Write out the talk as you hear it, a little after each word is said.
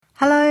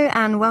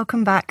and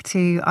welcome back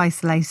to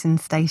Isolation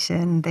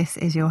Station. This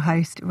is your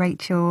host,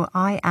 Rachel.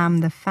 I am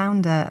the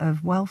founder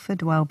of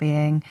Welford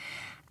Wellbeing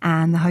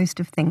and the host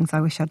of Things I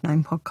Wish I'd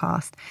Known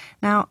podcast.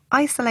 Now,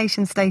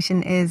 Isolation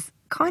Station is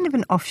kind of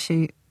an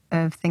offshoot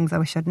of Things I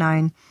Wish I'd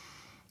Known.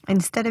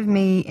 Instead of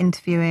me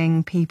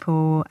interviewing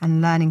people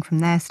and learning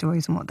from their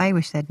stories and what they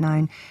wish they'd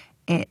known,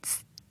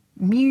 it's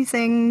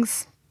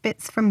musings,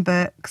 bits from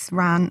books,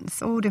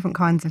 rants, all different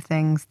kinds of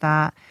things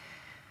that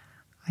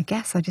I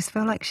guess I just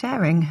feel like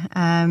sharing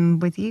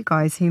with you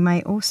guys who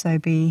may also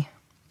be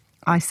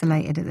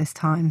isolated at this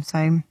time.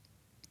 So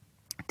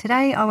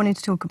today I wanted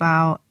to talk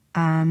about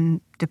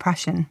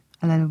depression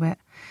a little bit.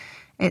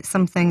 It's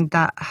something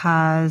that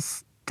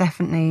has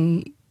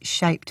definitely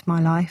shaped my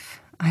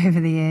life over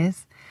the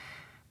years,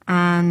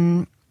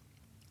 and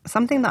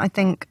something that I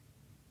think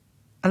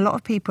a lot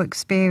of people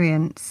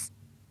experience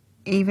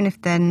even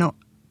if they're not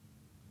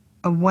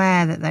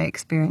aware that they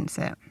experience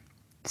it.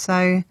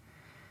 So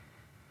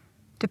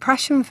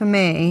depression for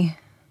me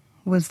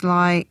was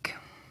like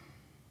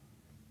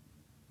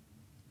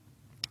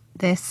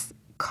this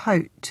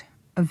coat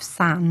of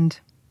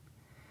sand.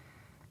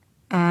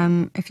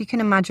 If you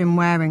can imagine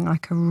wearing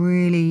like a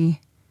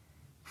really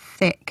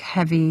thick,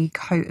 heavy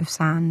coat of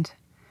sand,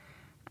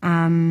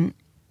 and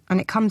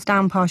it comes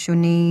down past your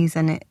knees,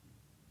 and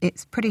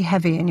it's pretty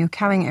heavy, and you're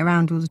carrying it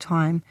around all the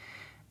time.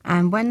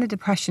 And when the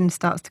depression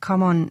starts to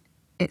come on,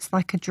 it's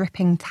like a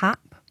dripping tap.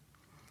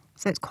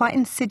 So it's quite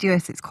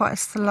insidious, it's quite a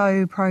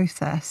slow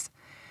process.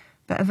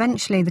 But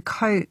eventually the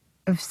coat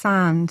of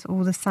sand,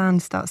 all the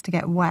sand starts to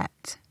get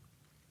wet,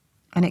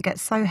 and it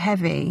gets so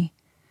heavy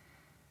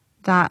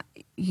that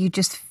you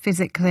just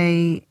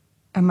physically,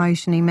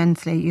 emotionally,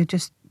 mentally, you're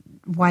just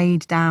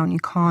weighed down, you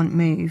can't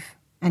move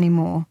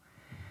anymore.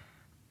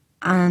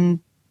 And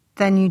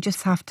then you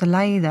just have to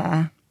lay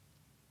there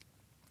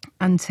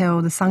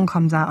until the sun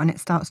comes out and it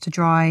starts to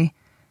dry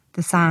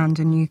the sand,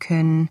 and you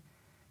can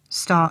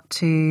start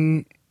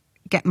to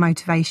get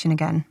motivation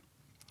again.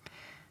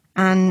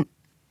 And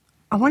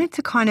I wanted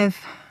to kind of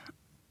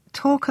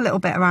talk a little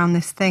bit around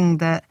this thing,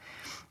 that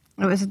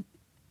it was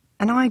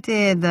an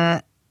idea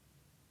that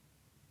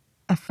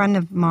a friend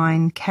of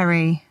mine,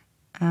 Kerry,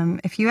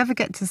 if you ever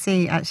get to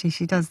see, actually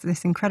she does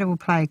this incredible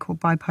play called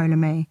Bipolar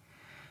Me,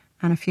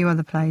 and a few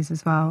other plays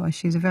as well.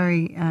 She's a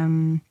very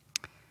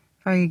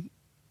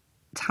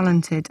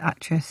talented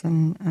actress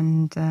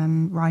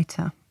and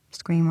writer,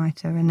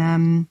 screenwriter,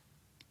 and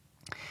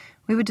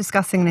we were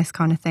discussing this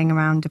kind of thing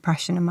around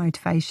depression and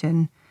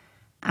motivation,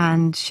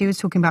 and she was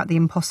talking about the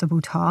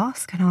impossible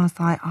task, and I was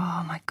like,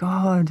 oh my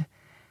God,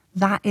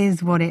 that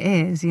is what it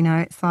is. You know,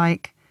 it's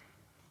like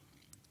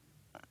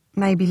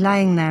maybe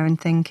laying there and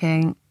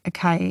thinking,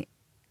 okay,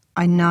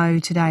 I know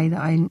today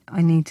that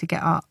I need to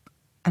get up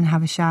and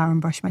have a shower and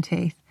brush my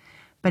teeth,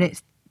 but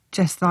it's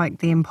just like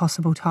the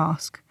impossible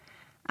task.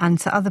 And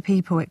to other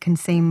people it can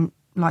seem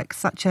like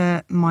such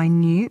a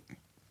minute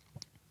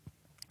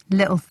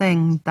little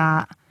thing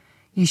that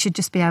you should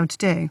just be able to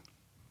do.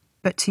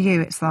 But to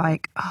you it's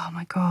like, oh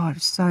my God,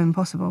 it's so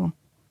impossible.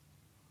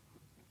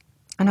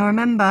 And I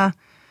remember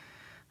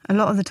a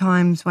lot of the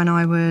times when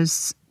I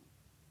was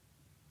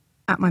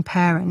at my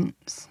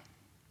parents'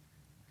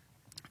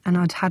 and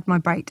I'd had my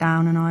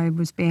breakdown and I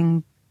was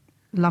being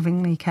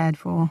lovingly cared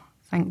for,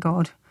 thank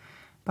God,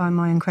 by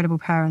my incredible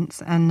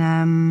parents. And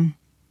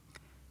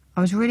I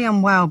was really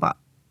unwell, but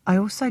I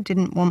also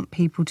didn't want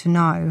people to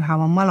know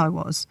how unwell I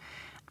was.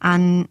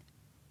 And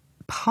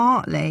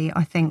partly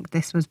I think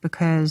this was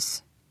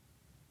because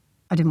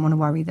I didn't want to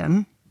worry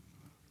them.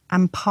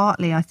 And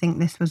partly I think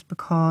this was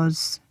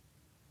because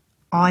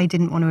I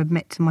didn't want to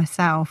admit to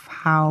myself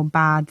how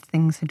bad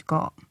things had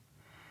got.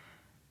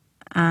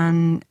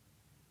 And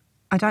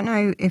I don't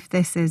know if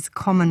this is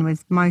common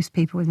with most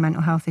people with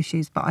mental health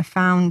issues, but I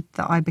found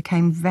that I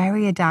became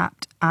very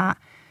adept at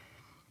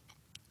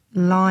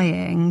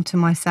lying to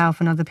myself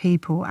and other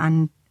people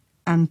and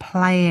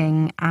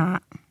playing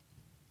at,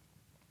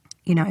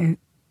 you know,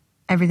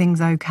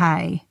 everything's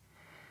okay,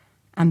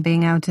 and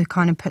being able to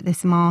kind of put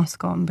this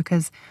mask on.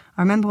 Because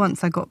I remember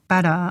once I got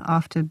better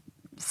after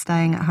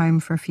staying at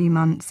home for a few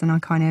months, and I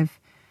kind of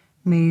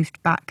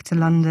moved back to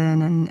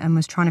London and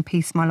was trying to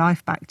piece my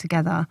life back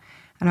together.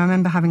 And I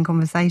remember having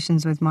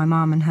conversations with my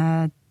mum and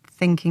her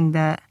thinking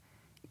that,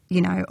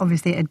 you know,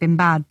 obviously it had been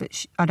bad,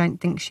 but I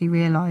don't think she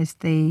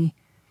realised the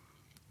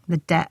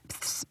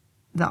depths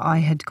that I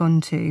had gone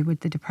to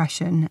with the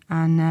depression.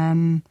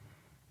 And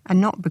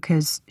not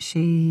because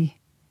she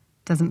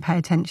doesn't pay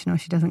attention or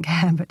she doesn't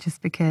care, but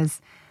just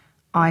because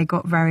I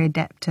got very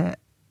adept at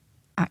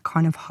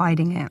kind of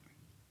hiding it.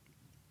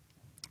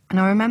 And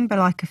I remember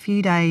like a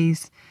few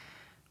days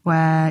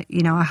where,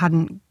 you know, I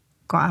hadn't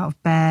got out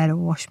of bed or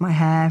washed my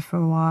hair for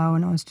a while,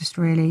 and I was just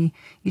really,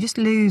 you just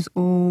lose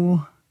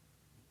all,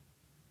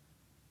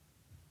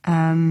 I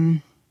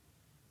don't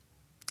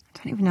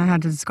even know how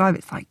to describe it.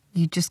 It's like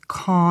you just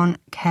can't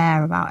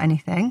care about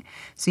anything.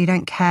 So you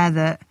don't care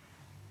that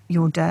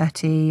you're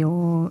dirty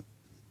or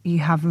you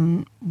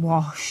haven't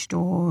washed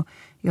or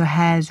your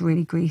hair's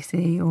really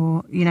greasy,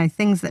 or, you know,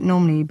 things that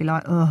normally you'd be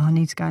like, oh, I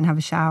need to go and have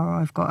a shower,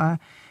 or I've got to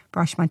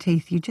brush my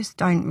teeth. You just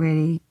don't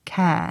really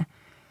care.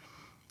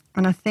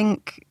 And I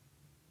think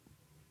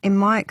in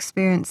my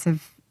experience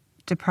of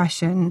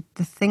depression,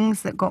 the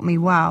things that got me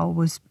well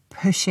was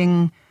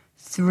pushing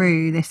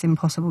through this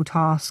impossible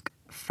task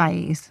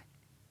phase.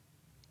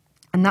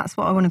 And that's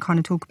what I want to kind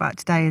of talk about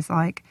today is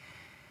like,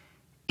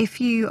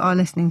 if you are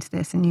listening to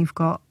this and you've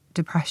got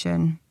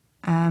depression,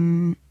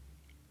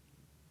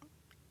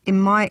 in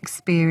my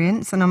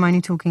experience, and I'm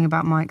only talking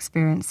about my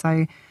experience,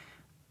 so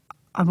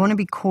I want to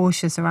be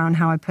cautious around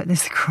how I put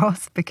this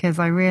across, because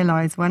I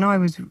realised when I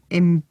was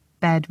in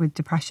bed with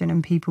depression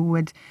and people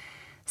would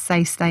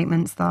say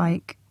statements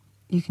like,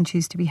 you can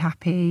choose to be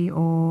happy,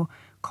 or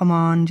come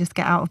on, just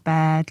get out of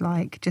bed,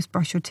 like just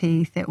brush your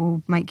teeth, it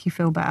will make you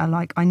feel better.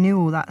 Like, I knew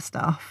all that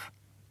stuff.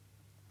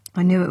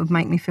 I knew it would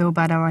make me feel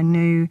better. I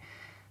knew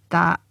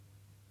that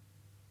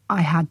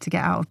I had to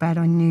get out of bed.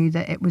 I knew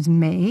that it was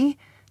me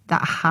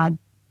that had,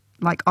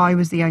 like, I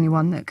was the only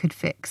one that could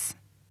fix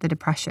the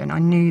depression. I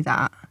knew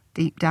that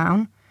deep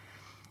down.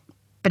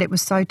 But it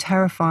was so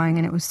terrifying,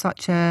 and it was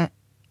such a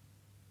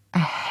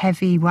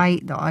heavy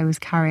weight that I was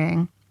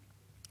carrying,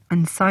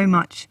 and so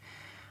much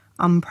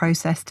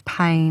unprocessed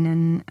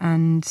pain,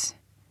 and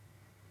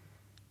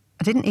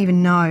I didn't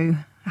even know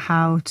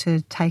how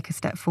to take a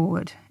step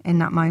forward in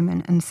that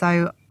moment. And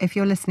so if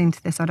you're listening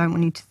to this, I don't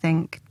want you to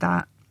think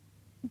that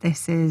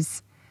this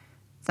is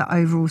the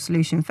overall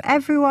solution for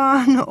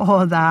everyone,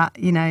 or that,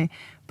 you know,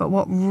 but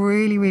what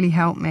really, really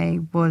helped me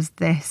was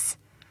this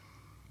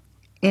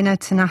inner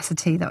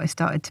tenacity that I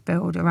started to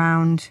build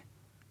around,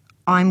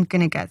 I'm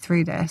going to get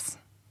through this.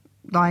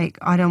 Like,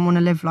 I don't want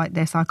to live like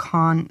this. I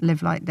can't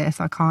live like this.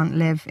 I can't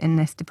live in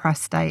this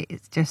depressed state.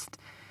 It's just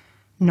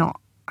not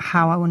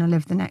how I want to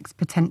live the next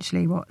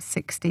potentially,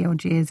 60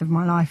 odd years of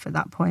my life at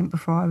that point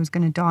before I was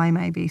going to die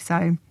maybe.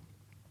 So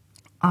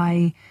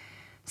I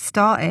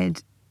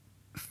started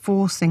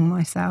forcing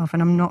myself,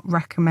 and I'm not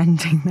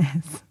recommending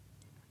this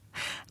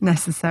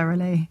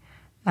necessarily,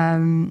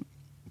 but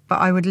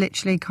I would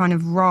literally kind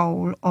of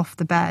roll off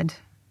the bed,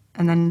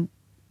 and then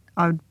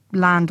I would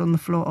land on the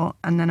floor,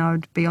 and then I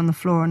would be on the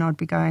floor and I'd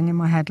be going in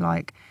my head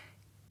like,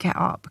 get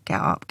up,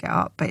 get up, get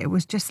up. But it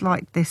was just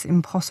like this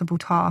impossible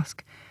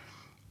task.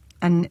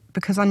 And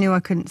because I knew I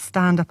couldn't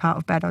stand up out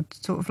of bed, I'd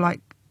sort of like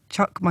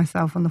chuck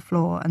myself on the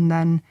floor, and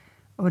then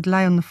I would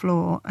lay on the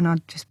floor and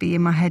I'd just be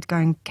in my head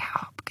going, get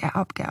up, get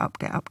up, get up,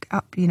 get up, get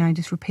up, you know,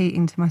 just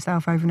repeating to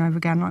myself over and over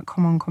again, like,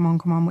 come on, come on,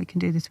 come on, we can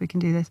do this, we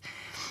can do this.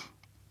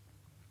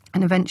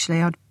 And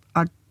eventually I'd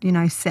you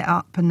know, sit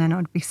up, and then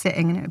I'd be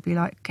sitting and it would be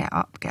like, get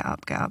up, get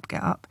up, get up,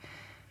 get up.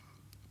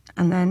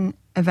 And then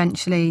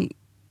eventually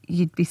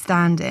you'd be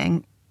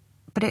standing,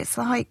 but it's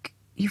like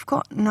you've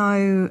got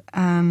no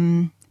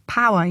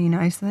power, you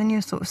know, so then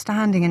you're sort of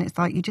standing, and it's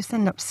like you just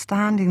end up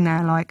standing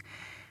there like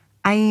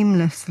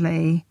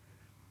aimlessly,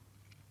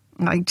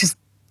 like just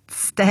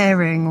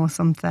staring or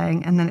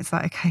something. And then it's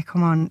like, okay,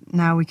 come on,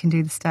 now we can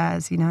do the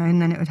stairs, you know.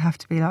 And then it would have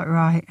to be like,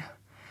 right,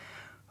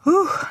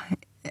 whew.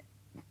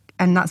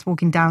 And that's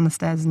walking down the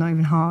stairs is not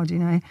even hard, you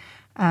know.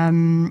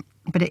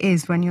 But it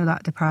is when you're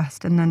that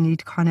depressed. And then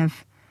you'd kind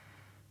of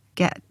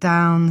get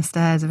down the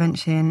stairs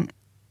eventually. And,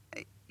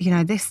 you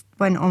know, this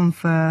went on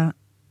for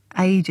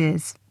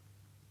ages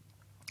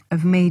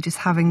of me just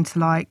having to,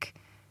 like,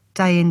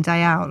 day in,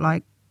 day out,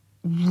 like,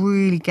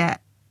 really get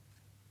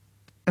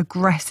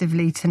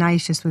aggressively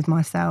tenacious with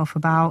myself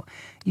about,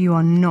 you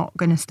are not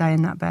going to stay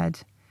in that bed.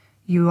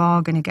 You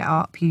are going to get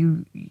up.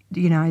 You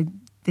know,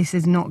 this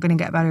is not going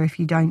to get better if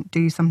you don't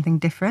do something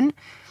different.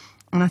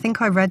 And I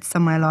think I read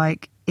somewhere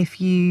like, if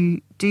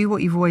you do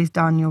what you've always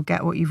done, you'll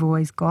get what you've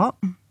always got.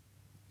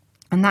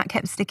 And that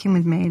kept sticking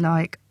with me,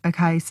 like,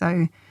 okay,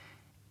 so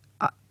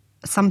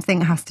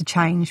something has to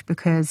change,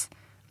 because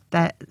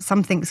that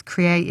something's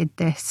created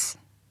this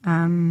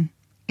in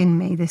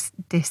me, this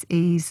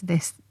dis-ease,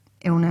 this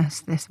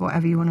illness, this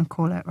whatever you want to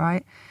call it,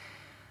 right?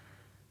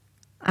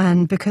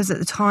 And because at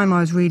the time I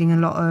was reading a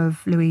lot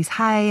of Louise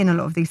Hay and a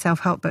lot of these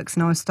self-help books,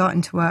 and I was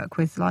starting to work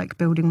with, like,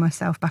 building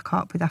myself back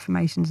up with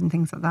affirmations and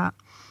things like that.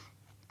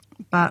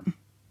 But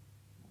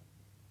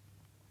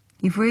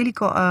you've really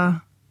got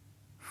to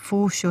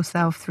force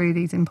yourself through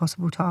these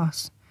impossible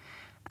tasks.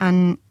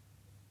 And,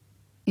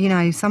 you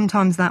know,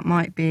 sometimes that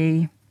might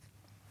be,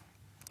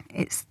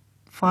 it's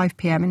 5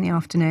 p.m. in the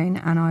afternoon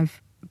and I've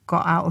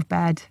got out of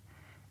bed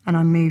and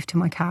I moved to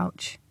my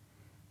couch.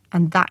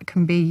 And that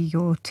can be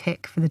your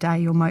tick for the day,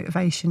 your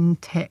motivation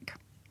tick.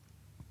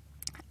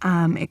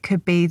 It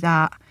could be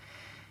that,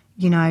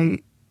 you know,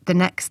 the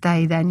next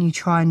day then you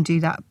try and do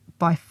that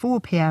by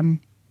 4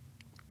 p.m,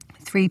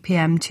 3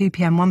 p.m, 2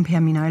 p.m, 1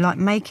 p.m, you know, like,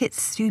 make it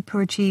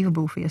super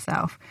achievable for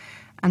yourself.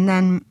 And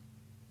then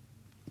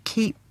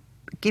keep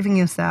giving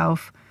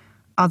yourself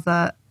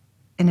other,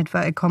 in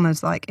inverted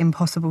commas, like,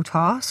 impossible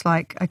tasks.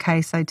 Like,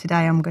 okay, so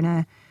today I'm going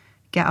to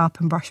get up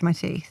and brush my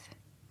teeth.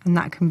 And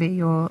that can be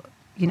your,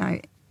 you know,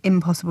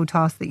 impossible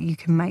task that you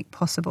can make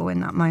possible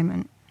in that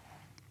moment.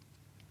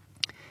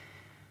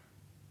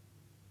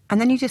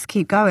 And then you just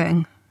keep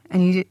going.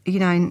 And you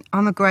know,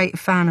 I'm a great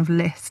fan of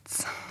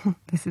lists.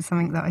 This is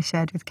something that I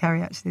shared with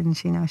Kerry actually, and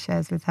she now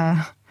shares with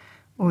her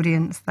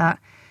audience, that,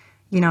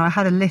 you know, I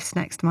had a list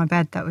next to my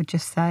bed that would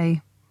just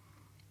say,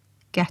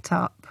 get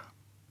up,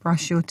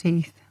 brush your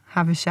teeth,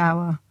 have a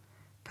shower,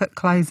 put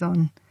clothes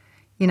on,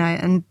 you know,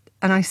 and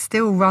I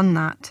still run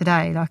that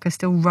today. Like, I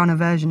still run a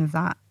version of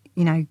that,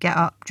 you know, get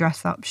up,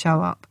 dress up,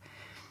 show up.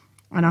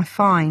 And I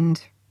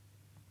find,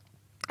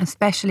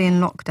 especially in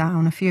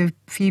lockdown, a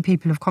few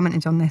people have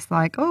commented on this,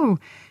 like, oh,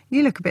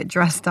 you look a bit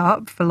dressed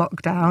up for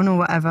lockdown or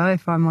whatever,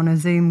 if I'm on a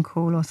Zoom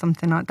call or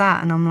something like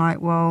that. And I'm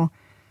like, well,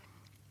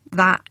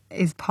 that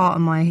is part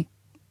of my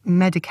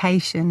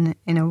medication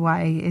in a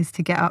way, is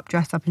to get up,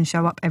 dress up and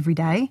show up every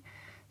day.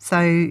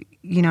 So,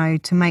 you know,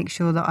 to make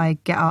sure that I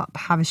get up,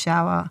 have a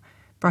shower,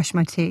 brush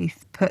my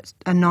teeth, put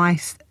a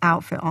nice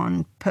outfit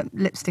on, put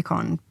lipstick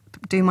on,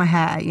 do my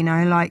hair, you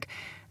know, like,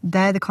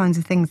 they're the kinds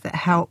of things that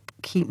help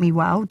keep me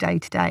well day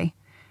to day.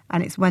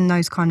 And it's when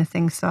those kind of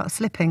things start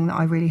slipping that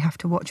I really have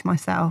to watch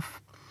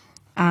myself.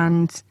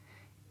 And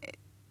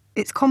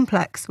it's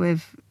complex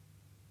with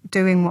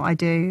doing what I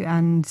do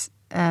and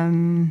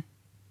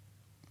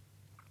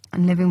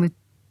living with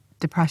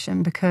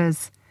depression,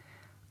 because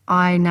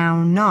I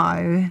now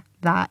know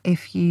that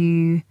if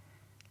you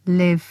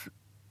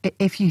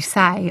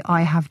say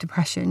I have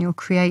depression, you're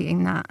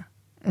creating that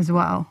as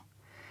well.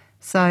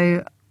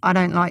 So I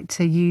don't like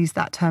to use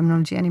that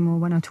terminology anymore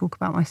when I talk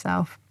about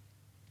myself.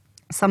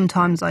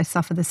 Sometimes I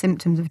suffer the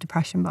symptoms of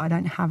depression, but I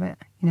don't have it,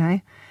 you know.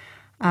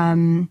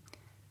 And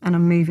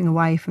I'm moving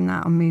away from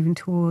that. I'm moving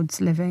towards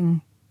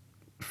living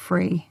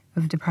free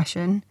of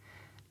depression.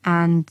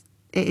 And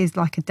it is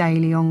like a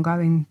daily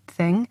ongoing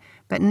thing.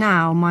 But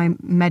now my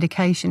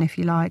medication, if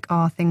you like,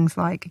 are things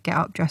like get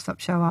up, dress up,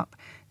 show up,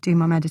 do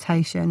my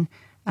meditation,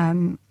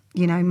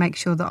 you know, make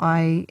sure that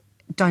I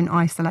don't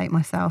isolate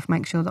myself,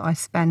 make sure that I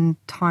spend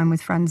time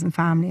with friends and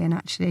family and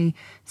actually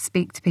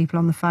speak to people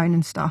on the phone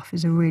and stuff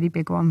is a really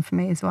big one for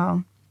me as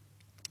well.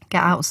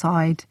 Get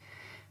outside,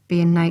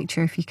 be in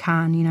nature if you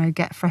can, you know,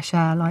 get fresh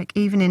air. Like,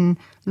 even in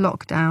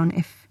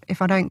lockdown,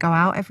 if I don't go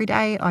out every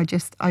day, I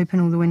just open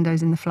all the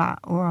windows in the flat,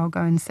 or I'll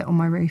go and sit on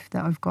my roof,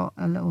 that I've got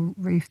a little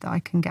roof that I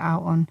can get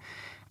out on,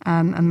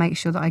 and make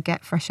sure that I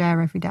get fresh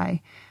air every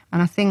day.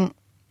 And I think,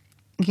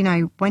 you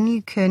know, when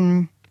you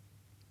can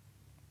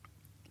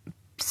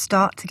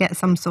start to get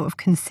some sort of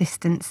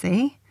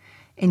consistency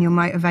in your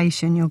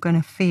motivation, you're going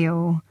to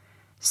feel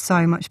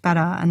so much better.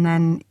 And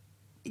then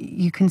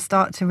you can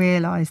start to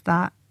realise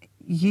that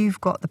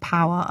you've got the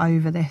power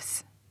over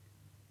this.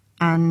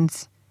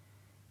 And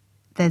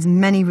there's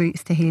many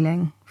routes to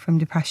healing from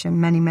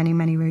depression, many, many,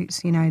 many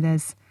routes. You know,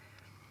 there's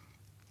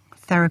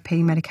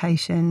therapy,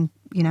 medication,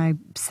 you know,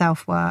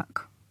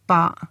 self-work.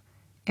 But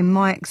in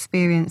my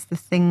experience, the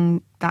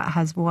thing that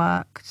has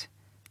worked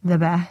the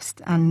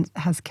best and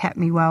has kept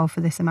me well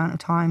for this amount of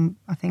time,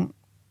 I think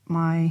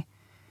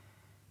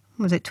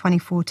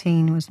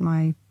 2014 was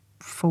my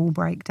full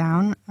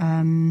breakdown.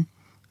 And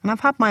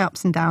I've had my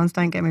ups and downs,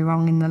 don't get me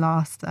wrong, in the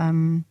last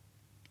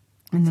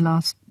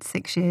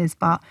 6 years,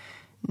 but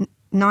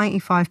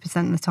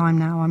 95% of the time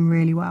now I'm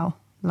really well,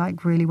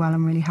 like really well.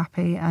 I'm really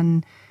happy.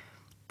 And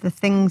the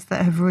things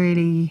that have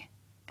really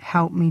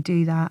helped me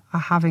do that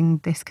are having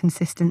this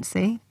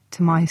consistency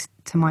to my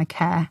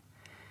care,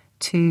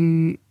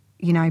 to,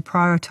 you know,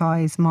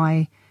 prioritise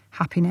my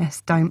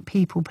happiness, don't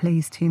people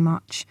please too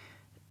much.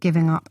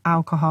 Giving up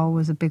alcohol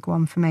was a big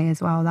one for me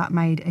as well. That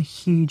made a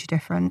huge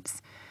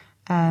difference.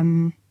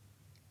 You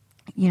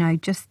know,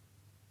 just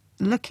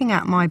looking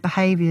at my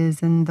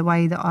behaviours and the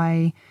way that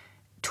I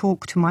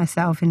talk to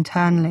myself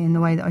internally and the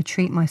way that I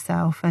treat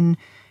myself, and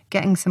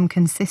getting some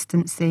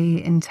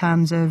consistency in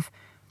terms of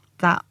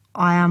that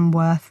I am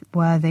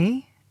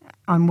worthy.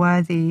 I'm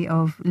worthy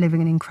of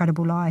living an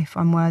incredible life.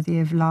 I'm worthy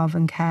of love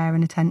and care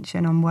and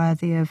attention. I'm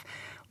worthy of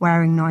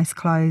wearing nice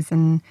clothes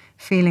and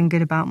feeling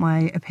good about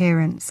my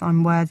appearance.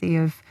 I'm worthy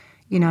of,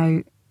 you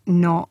know,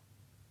 not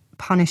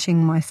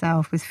punishing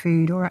myself with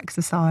food or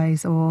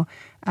exercise or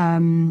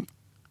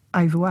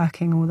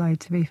overworking, although,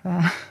 to be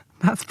fair,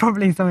 that's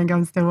probably something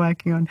I'm still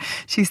working on.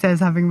 She says,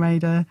 having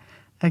made a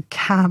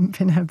camp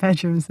in her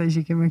bedroom so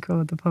she can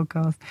record the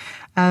podcast.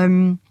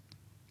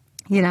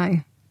 You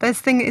know,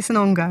 it's an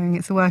ongoing,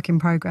 it's a work in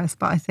progress,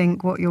 but I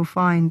think what you'll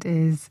find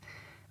is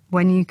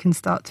when you can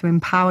start to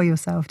empower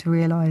yourself to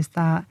realise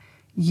that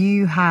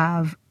you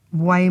have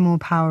way more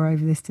power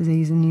over this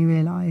disease than you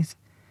realise,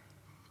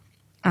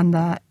 and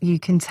that you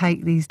can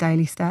take these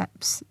daily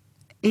steps,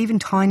 even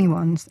tiny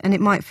ones, and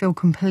it might feel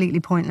completely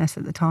pointless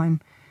at the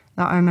time.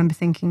 Like, I remember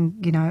thinking,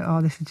 you know,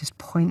 oh, this is just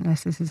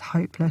pointless, this is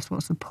hopeless,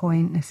 what's the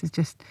point, this is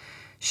just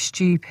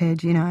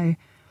stupid, you know.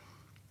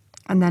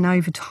 And then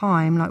over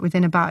time, like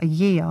within about a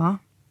year,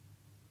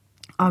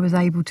 I was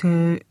able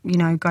to, you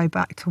know, go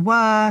back to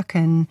work,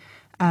 and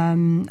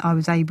I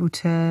was able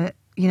to,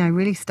 you know,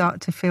 really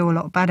start to feel a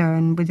lot better.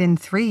 And within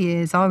 3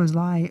 years, I was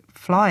like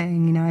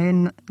flying, you know,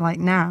 and like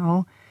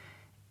now,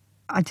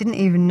 I didn't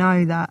even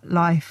know that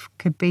life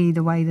could be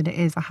the way that it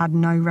is. I had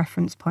no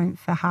reference point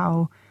for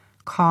how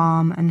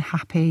calm and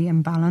happy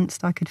and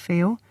balanced I could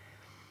feel.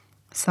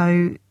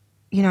 So,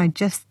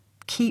 just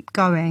keep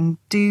going,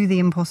 do the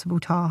impossible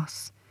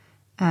tasks.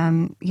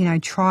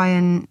 Try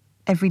and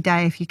every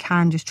day, if you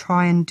can, just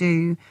try and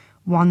do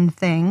one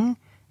thing,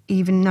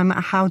 even no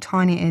matter how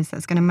tiny it is,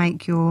 that's going to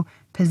make your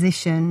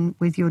position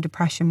with your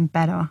depression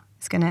better.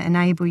 It's going to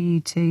enable you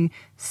to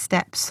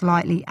step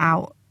slightly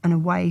out and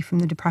away from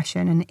the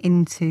depression and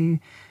into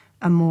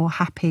a more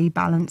happy,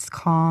 balanced,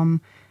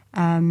 calm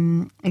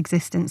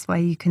existence where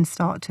you can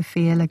start to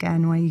feel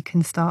again, where you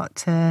can start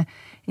to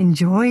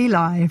enjoy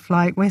life.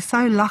 Like, we're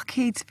so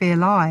lucky to be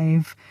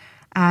alive.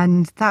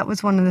 And that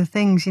was one of the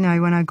things,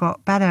 when I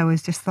got better,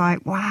 was just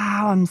like,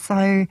 wow, I'm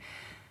so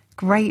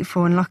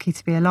grateful and lucky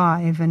to be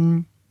alive,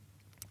 and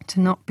to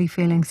not be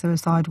feeling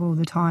suicidal all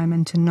the time,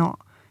 and to not,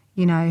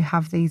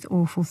 have these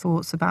awful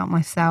thoughts about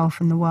myself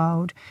and the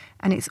world.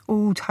 And it's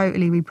all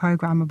totally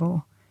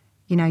reprogrammable.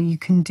 You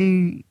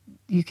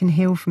can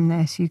heal from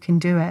this, you can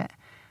do it.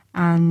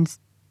 And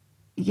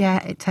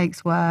yeah, it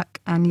takes work,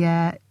 and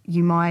yeah,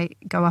 you might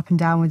go up and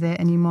down with it,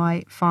 and you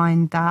might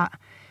find that,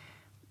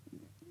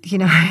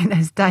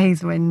 there's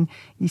days when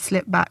you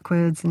slip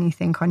backwards and you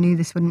think, I knew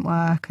this wouldn't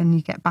work, and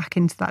you get back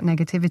into that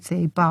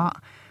negativity. But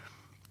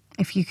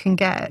if you can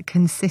get a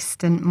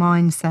consistent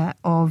mindset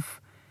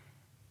of,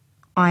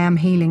 I am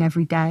healing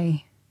every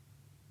day,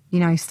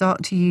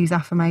 start to use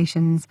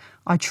affirmations.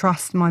 I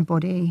trust my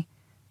body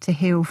to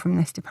heal from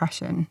this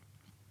depression.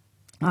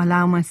 I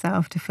allow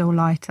myself to feel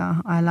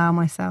lighter. I allow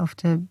myself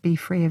to be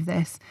free of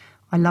this.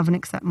 I love and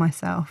accept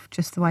myself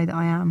just the way that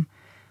I am.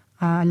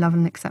 I love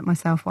and accept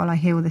myself while I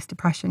heal this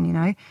depression,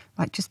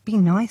 Like, just be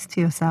nice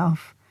to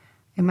yourself.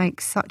 It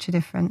makes such a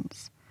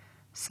difference.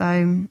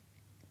 So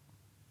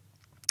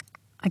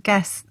I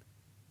guess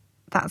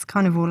that's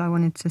kind of all I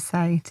wanted to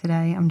say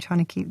today. I'm trying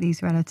to keep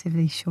these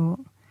relatively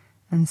short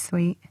and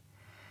sweet.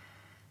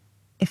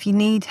 If you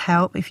need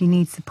help, if you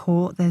need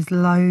support, there's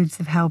loads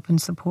of help and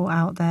support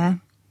out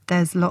there.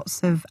 There's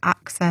lots of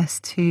access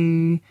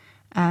to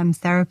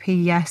therapy.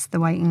 Yes, the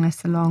waiting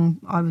list are long.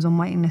 I was on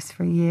waiting list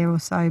for a year or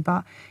so,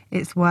 but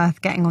it's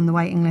worth getting on the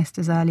waiting list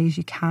as early as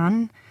you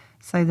can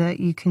so that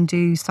you can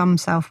do some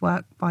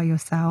self-work by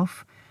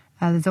yourself.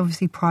 There's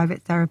obviously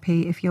private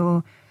therapy. If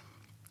you're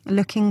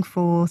looking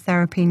for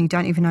therapy and you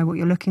don't even know what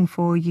you're looking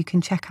for, you can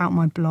check out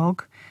my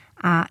blog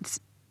at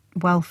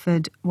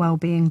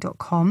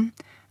welfordwellbeing.com,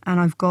 and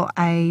I've got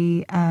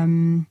a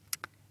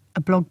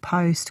blog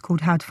post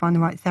called How to Find the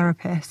Right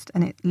Therapist,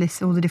 and it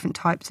lists all the different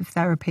types of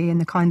therapy and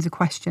the kinds of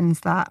questions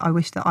that I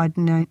wish that I'd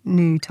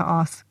knew to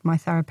ask my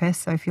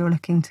therapist. So if you're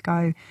looking to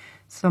go to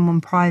someone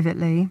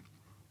privately,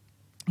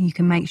 you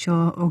can make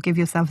sure or give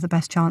yourself the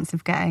best chance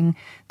of getting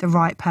the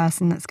right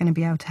person that's going to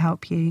be able to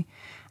help you.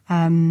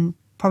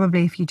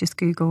 Probably if you just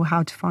Google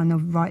How to Find the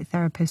Right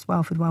Therapist,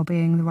 Welford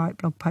Wellbeing, the right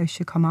blog post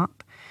should come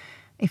up.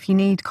 If you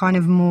need kind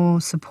of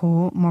more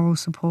support, moral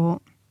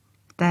support,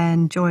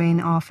 then join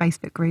our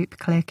Facebook group,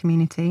 Clear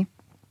Community.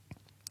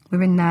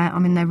 We're in there.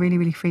 I'm in there really,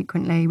 really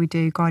frequently. We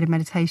do guided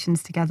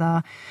meditations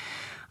together.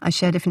 I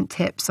share different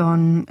tips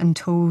on and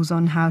tools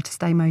on how to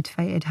stay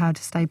motivated, how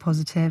to stay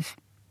positive,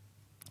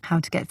 how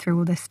to get through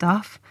all this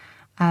stuff.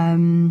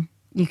 You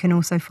can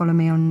also follow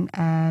me on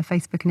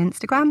Facebook and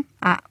Instagram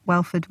at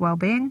Welford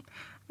Wellbeing.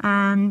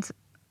 And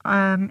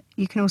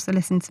you can also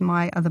listen to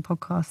my other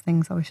podcast,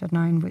 Things I Wish I'd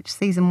Known, which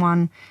season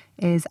 1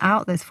 is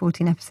out. There's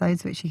 14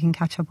 episodes, which you can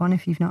catch up on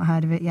if you've not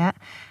heard of it yet.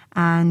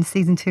 And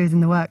season 2 is in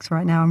the works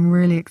right now. I'm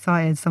really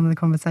excited. Some of the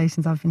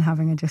conversations I've been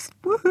having are just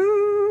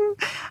woohoo.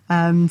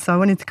 So I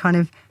wanted to kind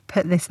of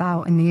put this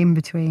out in the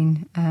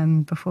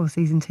in-between before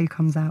season 2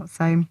 comes out.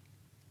 So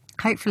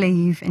hopefully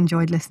you've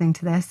enjoyed listening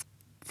to this.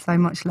 So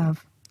much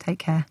love. Take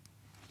care.